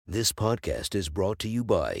This podcast is brought to you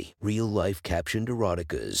by Real Life Captioned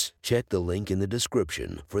Eroticas. Check the link in the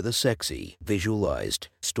description for the sexy, visualized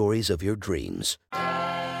stories of your dreams.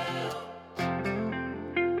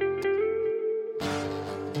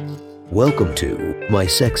 Welcome to My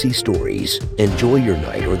Sexy Stories. Enjoy your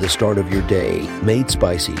night or the start of your day, made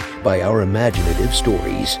spicy by our imaginative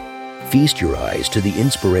stories. Feast your eyes to the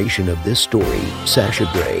inspiration of this story, Sasha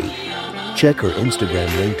Grey. Check her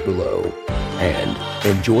Instagram linked below and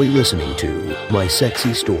enjoy listening to My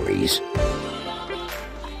Sexy Stories.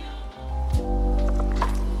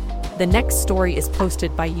 The next story is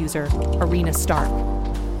posted by user Arena Stark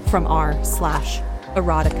from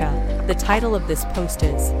r/erotica. The title of this post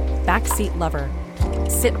is Backseat Lover.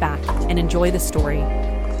 Sit back and enjoy the story.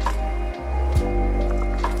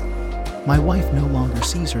 My wife no longer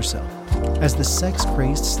sees herself as the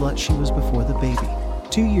sex-crazed slut she was before the baby.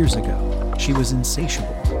 2 years ago, she was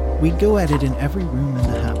insatiable. We'd go at it in every room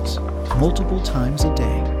in the house, multiple times a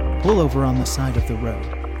day, pull over on the side of the road,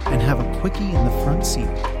 and have a quickie in the front seat,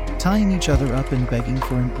 tying each other up and begging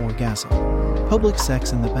for an orgasm. Public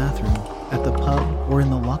sex in the bathroom, at the pub, or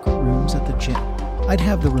in the locker rooms at the gym. I'd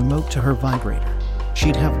have the remote to her vibrator.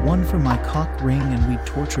 She'd have one for my cock ring and we'd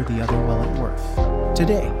torture the other while at work.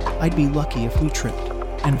 Today, I'd be lucky if we tripped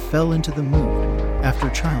and fell into the mood. After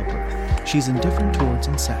childbirth, she's indifferent towards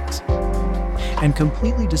sex and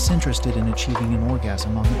completely disinterested in achieving an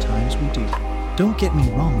orgasm on the times we do. Don't get me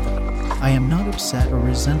wrong though, I am not upset or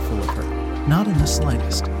resentful of her, not in the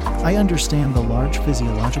slightest. I understand the large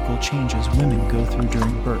physiological changes women go through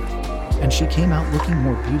during birth, and she came out looking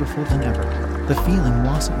more beautiful than ever. The feeling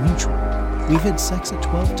wasn't mutual. We've had sex at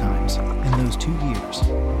 12 times in those 2 years,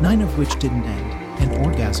 9 of which didn't end in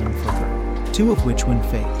orgasm for her, 2 of which went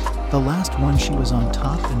faked. The last one she was on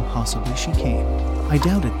top and possibly she came. I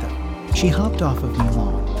doubt it though. She hopped off of me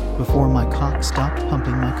long before my cock stopped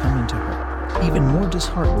pumping my cum into her. Even more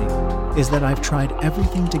disheartening is that I've tried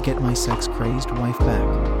everything to get my sex-crazed wife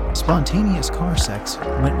back. Spontaneous car sex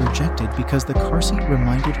went rejected because the car seat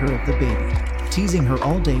reminded her of the baby, teasing her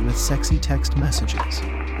all day with sexy text messages,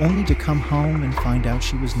 only to come home and find out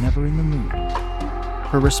she was never in the mood.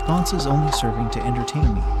 Her responses only serving to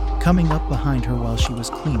entertain me, coming up behind her while she was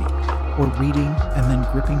cleaning, or reading and then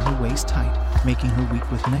gripping her waist tight, making her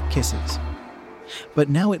weak with neck kisses. But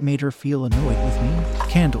now it made her feel annoyed with me.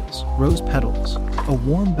 Candles, rose petals, a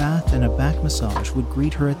warm bath and a back massage would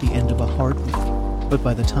greet her at the end of a hard week, but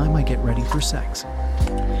by the time I get ready for sex,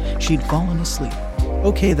 she'd fallen asleep.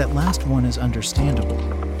 Okay, that last one is understandable,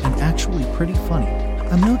 and actually pretty funny.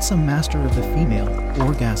 I'm not some master of the female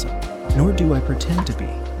orgasm, nor do I pretend to be,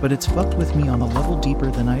 but it's fucked with me on a level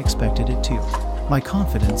deeper than I expected it to. My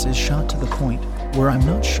confidence is shot to the point where I'm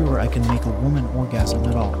not sure I can make a woman orgasm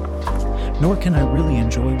at all. Nor can I really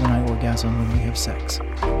enjoy when I orgasm when we have sex.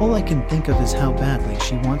 All I can think of is how badly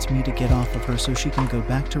she wants me to get off of her so she can go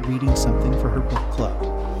back to reading something for her book club.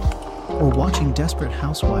 Or watching Desperate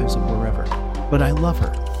Housewives or wherever. But I love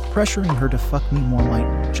her. Pressuring her to fuck me more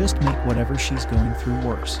might just make whatever she's going through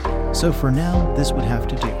worse. So for now, this would have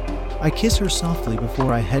to do. I kiss her softly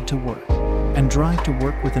before I head to work, and drive to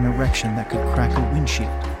work with an erection that could crack a windshield.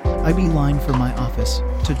 I beeline for my office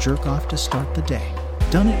to jerk off to start the day.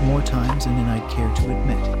 Done it more times than I'd care to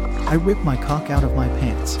admit. I rip my cock out of my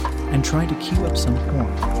pants and try to queue up some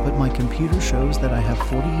porn, but my computer shows that I have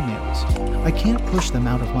 40 emails. I can't push them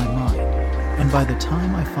out of my mind, and by the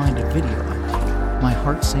time I find a video I like, my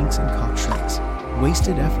heart sinks and cock shrinks.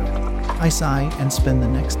 Wasted effort. I sigh and spend the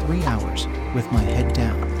next 3 hours with my head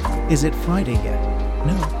down. Is it Friday yet?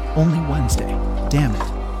 No, only Wednesday. Damn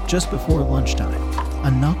it. Just before lunchtime,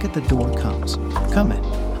 a knock at the door comes. Come in.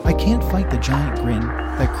 I can't fight the giant grin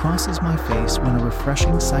that crosses my face when a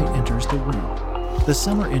refreshing sight enters the room. The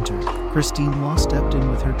summer intern, Christine Law, stepped in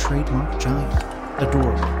with her trademark giant,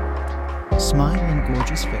 adorable smile and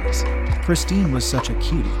gorgeous face. Christine was such a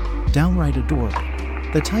cutie, downright adorable.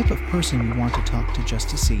 The type of person you want to talk to just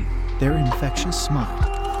to see their infectious smile.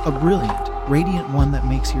 A brilliant, radiant one that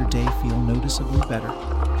makes your day feel noticeably better.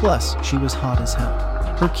 Plus, she was hot as hell.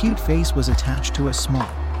 Her cute face was attached to a small,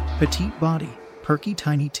 petite body, perky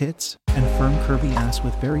tiny tits, and firm curvy ass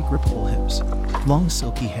with very grippable hips, long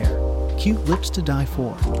silky hair, cute lips to die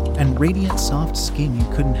for, and radiant soft skin you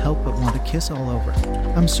couldn't help but want to kiss all over.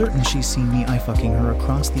 I'm certain she's seen me eye-fucking her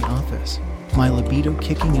across the office, my libido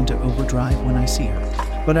kicking into overdrive when I see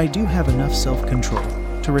her. But I do have enough self-control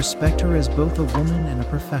to respect her as both a woman and a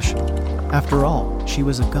professional. After all, she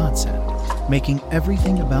was a godsend, making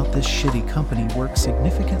everything about this shitty company work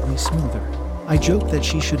significantly smoother. I joke that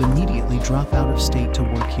she should immediately drop out of state to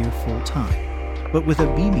work here full-time, but with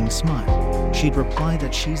a beaming smile, she'd reply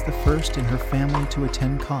that she's the first in her family to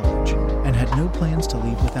attend college and had no plans to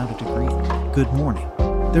leave without a degree. Good morning.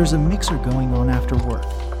 There's a mixer going on after work.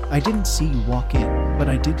 I didn't see you walk in, but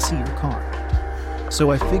I did see your car.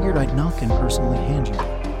 So I figured I'd knock and personally hand you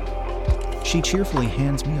one. She cheerfully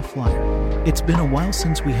hands me a flyer. It's been a while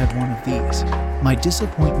since we had one of these. My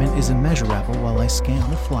disappointment is immeasurable while I scan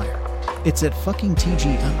the flyer. It's at fucking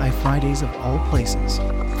TGI Fridays of all places.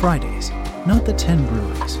 Fridays, not the 10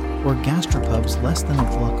 breweries or gastropubs less than a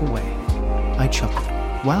block away. I chuckle.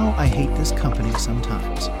 Wow, I hate this company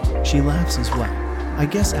sometimes. She laughs as well. I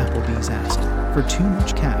guess Applebee's asked for too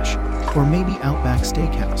much cash, or maybe Outback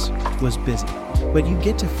Steakhouse was busy. But you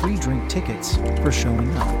get to free drink tickets for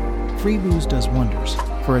showing up. Free booze does wonders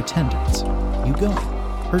for attendance. You going?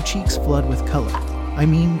 Her cheeks flood with color. I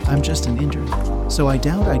mean, I'm just an intern, so I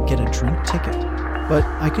doubt I'd get a drink ticket. But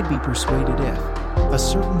I could be persuaded if a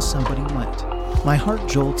certain somebody went. My heart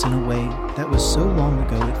jolts in a way that was so long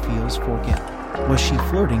ago it feels forget. Was she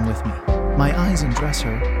flirting with me? My eyes undress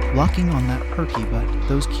her, locking on that perky butt,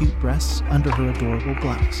 those cute breasts under her adorable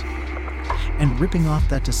blouse, and ripping off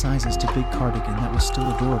that to sizes to big cardigan that was still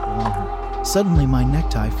adorable on her. Suddenly my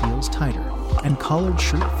necktie feels tighter, and collared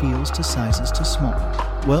shirt feels to sizes too small.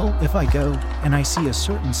 Well, if I go, and I see a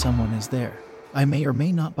certain someone is there, I may or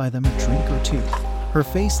may not buy them a drink or two. Her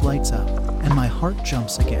face lights up, and my heart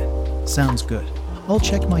jumps again. Sounds good. I'll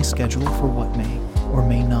check my schedule for what may or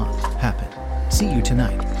may not happen. See you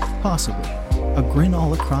tonight. Possibly. A grin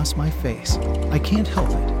all across my face. I can't help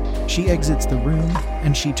it. She exits the room,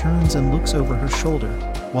 and she turns and looks over her shoulder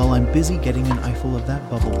while I'm busy getting an eyeful of that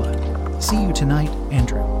bubble butt. See you tonight,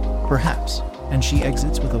 Andrew. Perhaps. And she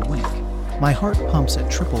exits with a wink. My heart pumps at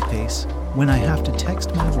triple pace when I have to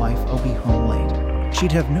text my wife I'll be home late.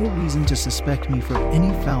 She'd have no reason to suspect me for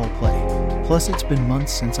any foul play. Plus, it's been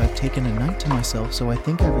months since I've taken a night to myself, so I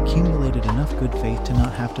think I've accumulated enough good faith to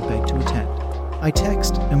not have to beg to attend. I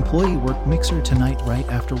text, employee work mixer tonight right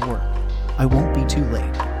after work. I won't be too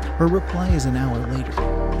late. Her reply is an hour later.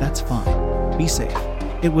 That's fine. Be safe.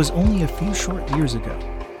 It was only a few short years ago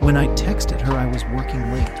when I texted her I was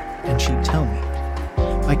working late, and she'd tell me,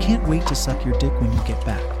 I can't wait to suck your dick when you get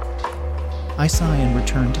back. I sigh and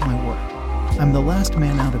return to my work. I'm the last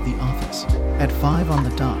man out of the office. At 5 on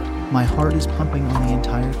the dot, my heart is pumping on the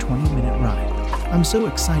entire 20-minute ride. I'm so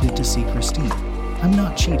excited to see Christine. I'm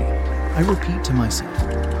not cheating. I repeat to myself.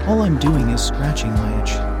 All I'm doing is scratching my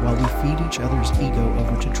itch while we feed each other's ego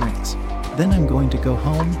over to drinks. Then I'm going to go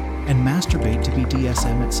home and masturbate to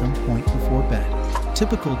BDSM at some point before bed.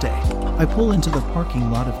 Typical day. I pull into the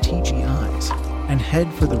parking lot of TGI's and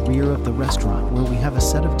head for the rear of the restaurant where we have a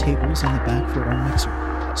set of tables in the back for our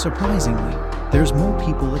mixer. Surprisingly, there's more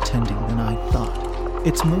people attending than I'd thought.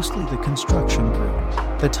 It's mostly the construction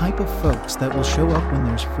crew, the type of folks that will show up when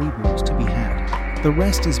there's free booze to be had. The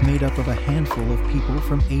rest is made up of a handful of people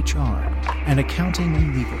from HR and accounting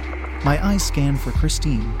and legal. My eyes scan for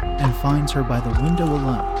Christine and finds her by the window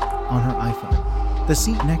alone on her iPhone. The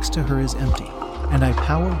seat next to her is empty, and I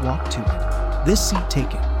power walk to it. This seat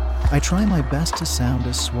taken. I try my best to sound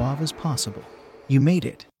as suave as possible. You made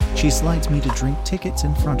it. She slides me to drink tickets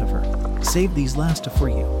in front of her. Save these last for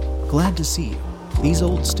you. Glad to see you. These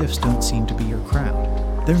old stiffs don't seem to be your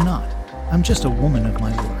crowd. They're not. I'm just a woman of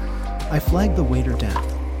my word. I flag the waiter down,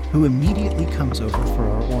 who immediately comes over for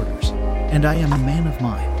our orders. And I am a man of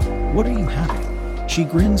mine. What are you having? She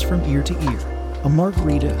grins from ear to ear. A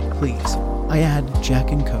margarita, please. I add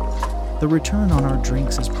Jack and Coke. The return on our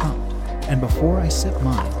drinks is prompt. And before I sip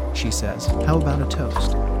mine, she says, how about a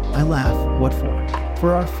toast? I laugh. What for?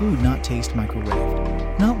 For our food not taste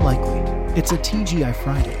microwaved. Not likely. It's a TGI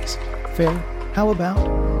Fridays. Fair? How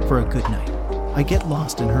about? For a good night. I get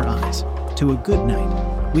lost in her eyes. To a good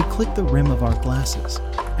night. We click the rim of our glasses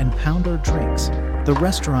and pound our drinks. The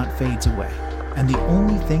restaurant fades away, and the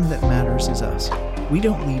only thing that matters is us. We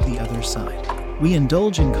don't leave the other side. We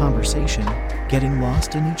indulge in conversation, getting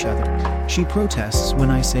lost in each other. She protests when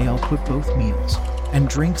I say I'll put both meals and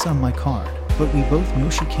drinks on my card, but we both know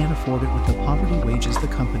she can't afford it with the poverty wages the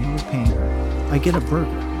company was paying her. I get a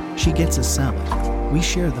burger. She gets a salad. We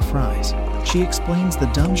share the fries. She explains the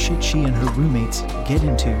dumb shit she and her roommates get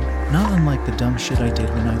into, not unlike the dumb shit I did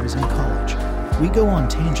when I was in college. We go on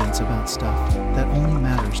tangents about stuff that only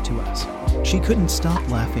matters to us. She couldn't stop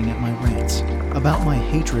laughing at my rants about my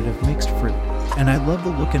hatred of mixed fruit, and I love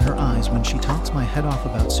the look in her eyes when she talks my head off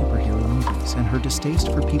about superhero movies and her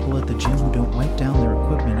distaste for people at the gym who don't wipe down their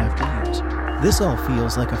equipment after use. This all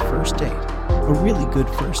feels like a first date, a really good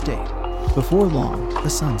first date. Before long, the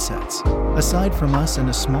sun sets. Aside from us and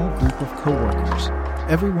a small group of co-workers,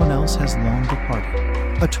 everyone else has long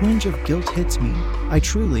departed. A twinge of guilt hits me. I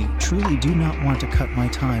truly do not want to cut my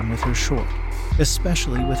time with her short,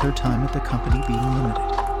 especially with her time at the company being limited.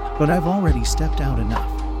 But I've already stepped out enough.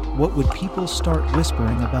 What would people start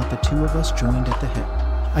whispering about the two of us joined at the hip?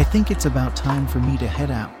 I think it's about time for me to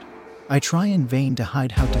head out. I try in vain to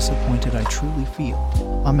hide how disappointed I truly feel.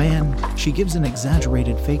 Oh man, she gives an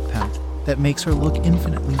exaggerated fake pout that makes her look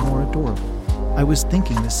infinitely more adorable. I was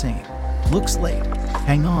thinking the same. Looks late.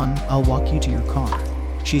 Hang on, I'll walk you to your car.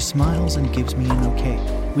 She smiles and gives me an okay.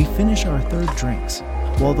 We finish our third drinks,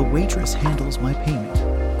 while the waitress handles my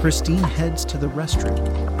payment. Christine heads to the restroom,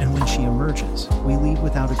 and when she emerges, we leave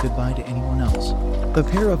without a goodbye to anyone else. The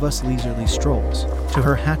pair of us leisurely strolls to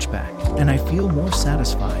her hatchback, and I feel more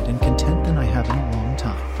satisfied and content than I have in a long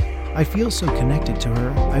time. I feel so connected to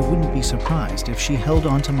her, I wouldn't be surprised if she held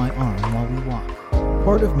onto my arm while we walk.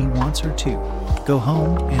 Part of me wants her to. Go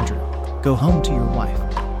home, Andrew. Go home to your wife.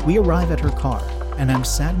 We arrive at her car, and I'm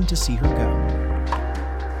saddened to see her go.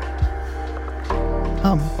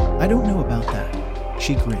 I don't know about that.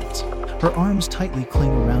 She grins. Her arms tightly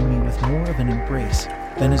cling around me with more of an embrace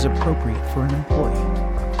than is appropriate for an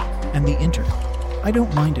employee. And the internet. I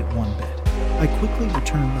don't mind it one bit. I quickly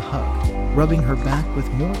return the hug, rubbing her back with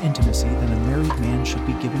more intimacy than a married man should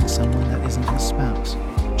be giving someone that isn't his spouse.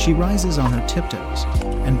 She rises on her tiptoes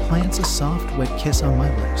and plants a soft, wet kiss on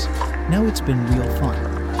my lips. Now it's been real fun.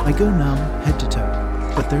 I go numb, head to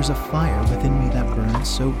toe, but there's a fire within me that burns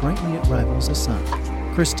so brightly it rivals the sun.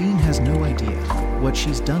 Christine has no idea what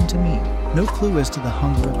she's done to me, no clue as to the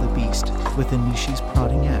hunger of the beast within me she's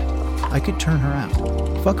prodding at. I could turn her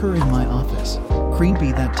out, fuck her in my office,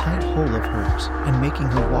 creepy that tight hole of hers, and making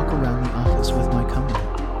her walk around the office with my company,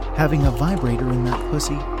 having a vibrator in that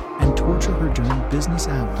pussy, and torture her during business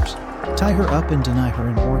hours, tie her up and deny her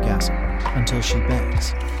an orgasm until she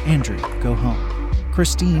begs, Andrew, go home.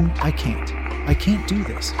 Christine, I can't do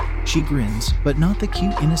this. She grins, but not the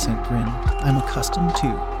cute innocent grin I'm accustomed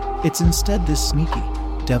to. It's instead this sneaky,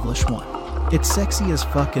 devilish one. It's sexy as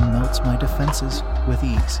fuck and melts my defenses with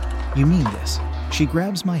ease. You mean this? She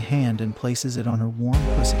grabs my hand and places it on her warm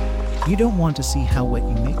pussy. You don't want to see how wet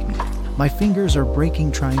you make me. My fingers are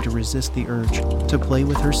breaking trying to resist the urge to play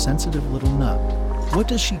with her sensitive little nub. What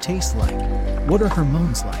does she taste like? What are her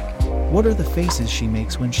moans like? What are the faces she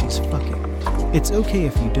makes when she's fucking? It's okay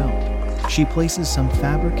if you don't. She places some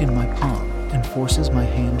fabric in my palm and forces my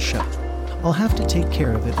hand shut. I'll have to take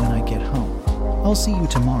care of it when I get home. I'll see you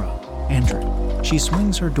tomorrow, Andrew. She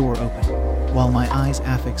swings her door open, while my eyes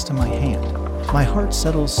affix to my hand. My heart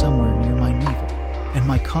settles somewhere near my navel, and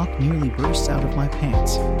my cock nearly bursts out of my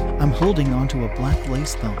pants. I'm holding onto a black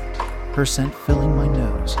lace thong, her scent filling my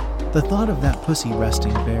nose. The thought of that pussy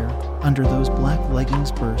resting bare under those black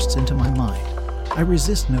leggings bursts into my mind. I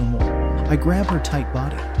resist no more. I grab her tight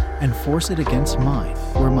body and force it against mine,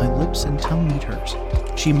 where my lips and tongue meet hers.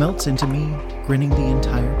 She melts into me, grinning the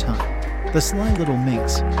entire time. The sly little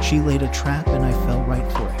minx, she laid a trap and I fell right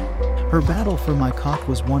for it. Her battle for my cock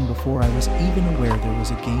was won before I was even aware there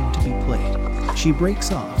was a game to be played. She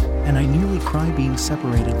breaks off, and I nearly cry being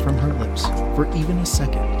separated from her lips for even a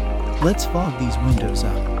second. Let's fog these windows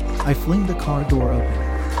up. I fling the car door open,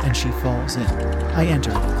 and she falls in. I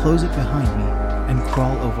enter, close it behind me, and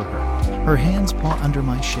crawl over her. Her hands paw under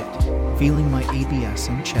my shit, feeling my ABS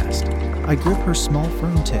and chest. I grip her small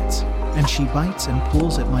firm tits, and she bites and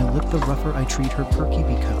pulls at my lip the rougher I treat her perky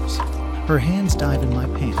because. Her hands dive in my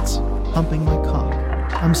pants, pumping my cock.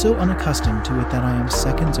 I'm so unaccustomed to it that I am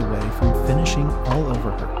seconds away from finishing all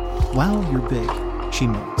over her. Wow, you're big, she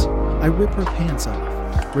moans. I rip her pants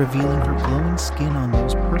off, revealing her glowing skin on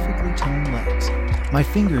those perfectly toned legs. My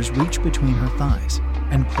fingers reach between her thighs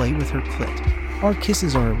and play with her clit. Our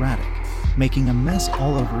kisses are erratic, making a mess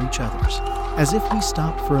all over each other's. As if we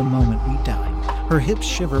stopped for a moment, we'd die. Her hips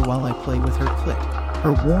shiver while I play with her clit,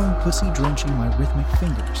 her warm pussy drenching my rhythmic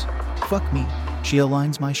fingers. Fuck me, she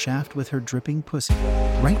aligns my shaft with her dripping pussy.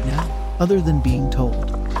 Right now, other than being told,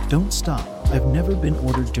 don't stop, I've never been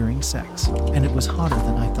ordered during sex, and it was hotter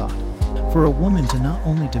than I thought. For a woman to not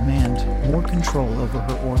only demand more control over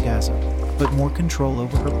her orgasm, but more control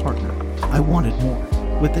over her partner, I wanted more.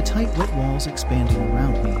 With the tight wet walls expanding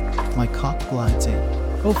around me, my cock glides in.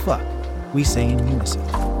 Oh fuck, we say in unison.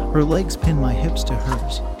 Her legs pin my hips to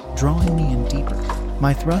hers, drawing me in deeper.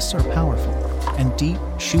 My thrusts are powerful and deep,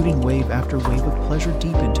 shooting wave after wave of pleasure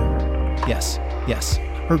deep into her. Yes, yes.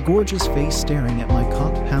 Her gorgeous face staring at my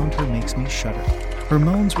cock pound her makes me shudder. Her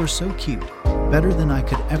moans were so cute, better than I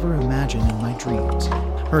could ever imagine in my dreams.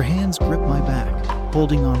 Her hands grip my back,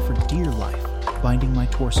 holding on for dear life, binding my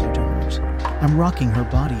torso to hers. I'm rocking her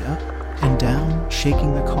body up and down,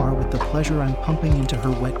 shaking the car with the pleasure I'm pumping into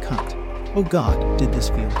her wet cunt. Oh God, did this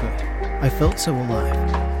feel good. I felt so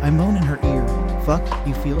alive. I moan in her ear, fuck,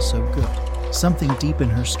 you feel so good. Something deep in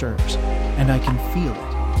her stirs, and I can feel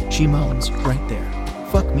it. She moans, right there,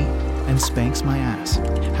 fuck me, and spanks my ass.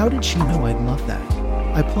 How did she know I'd love that?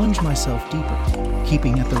 I plunge myself deeper,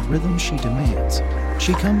 keeping at the rhythm she demands.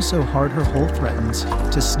 She comes so hard her hole threatens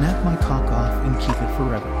to snap my cock off and keep it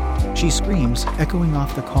forever. She screams, echoing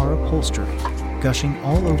off the car upholstery, gushing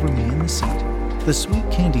all over me in the seat. The sweet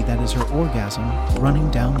candy that is her orgasm running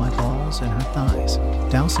down my balls and her thighs,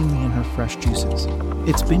 dousing me in her fresh juices.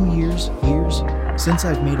 It's been years since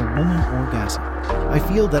I've made a woman orgasm. I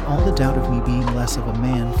feel that all the doubt of me being less of a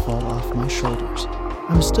man fall off my shoulders.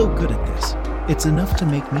 I'm still good at this. It's enough to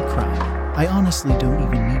make me cry. I honestly don't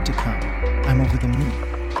even need to come. I'm over the moon.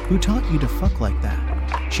 Who taught you to fuck like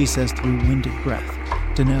that? She says through winded breath.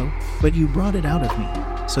 Dunno, but you brought it out of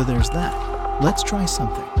me, so there's that. Let's try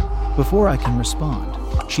something. Before I can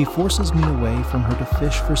respond, she forces me away from her to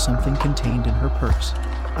fish for something contained in her purse.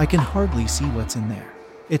 I can hardly see what's in there.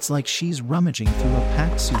 It's like she's rummaging through a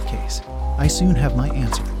packed suitcase. I soon have my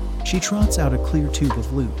answer. She trots out a clear tube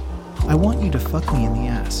of lube. I want you to fuck me in the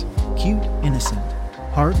ass. Cute, innocent,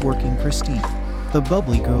 hard-working Christine, the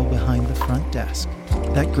bubbly girl behind the front desk.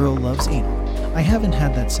 That girl loves anal. I haven't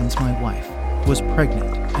had that since my wife was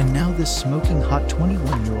pregnant, and now this smoking hot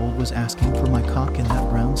 21-year-old was asking for my cock in that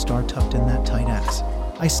brown star tucked in that tight ass.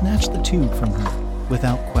 I snatched the tube from her,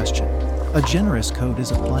 without question. A generous coat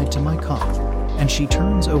is applied to my cock, and she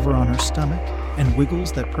turns over on her stomach and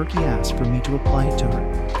wiggles that perky ass for me to apply it to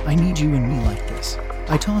her. I need you and me like this.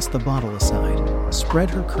 I toss the bottle aside,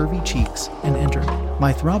 spread her curvy cheeks, and enter.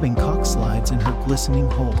 My throbbing cock slides in her glistening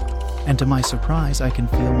hole, and to my surprise I can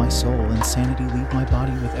feel my soul and sanity leave my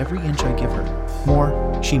body with every inch I give her.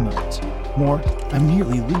 More, she moans. More, I'm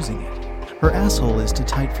nearly losing it. Her asshole is too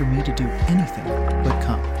tight for me to do anything but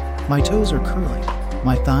come. My toes are curling,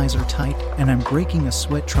 my thighs are tight, and I'm breaking a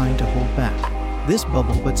sweat trying to hold back. This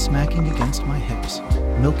bubble but smacking against my hips,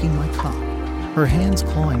 milking my cock. Her hands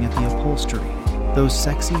clawing at the upholstery, those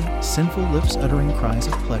sexy, sinful lips uttering cries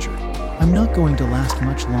of pleasure. I'm not going to last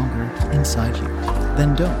much longer inside you.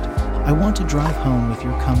 Then don't. I want to drive home with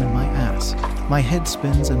your cum in my ass. My head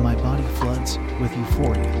spins and my body floods with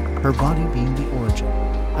euphoria, her body being the origin.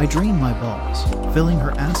 I drain my balls, filling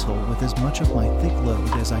her asshole with as much of my thick load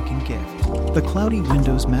as I can give. The cloudy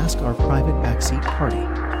windows mask our private backseat party.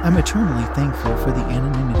 I'm eternally thankful for the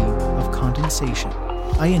anonymity of condensation.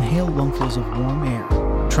 I inhale lungfuls of warm air,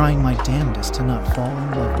 trying my damnedest to not fall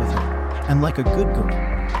in love with her. And like a good girl,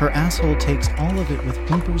 her asshole takes all of it with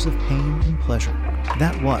whimpers of pain and pleasure.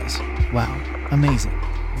 That was, wow, amazing.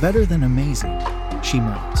 Better than amazing, she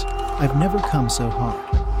moans. I've never come so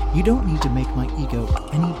hard. You don't need to make my ego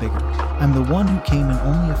any bigger. I'm the one who came in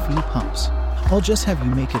only a few pumps. I'll just have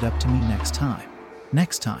you make it up to me next time.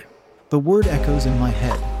 Next time. The word echoes in my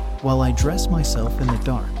head while I dress myself in the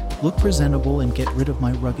dark, look presentable, and get rid of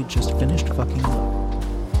my rugged just finished fucking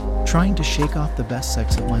look. Trying to shake off the best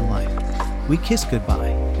sex of my life. We kiss goodbye,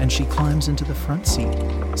 and she climbs into the front seat.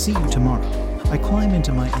 See you tomorrow. I climb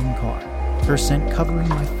into my own car, her scent covering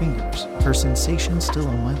my fingers, her sensation still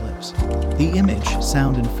on my lips. The image,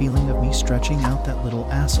 sound, and feeling of me stretching out that little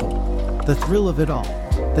asshole. The thrill of it all.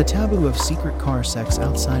 The taboo of secret car sex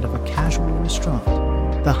outside of a casual restaurant.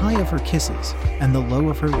 The high of her kisses, and the low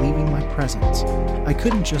of her leaving my presence. I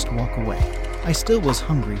couldn't just walk away. I still was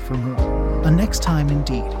hungry for more. A next time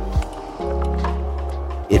indeed.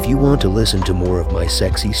 If you want to listen to more of my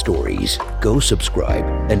sexy stories, go subscribe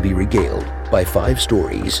and be regaled by 5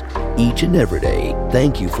 stories each and every day.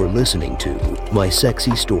 Thank you for listening to My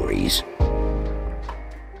Sexy Stories.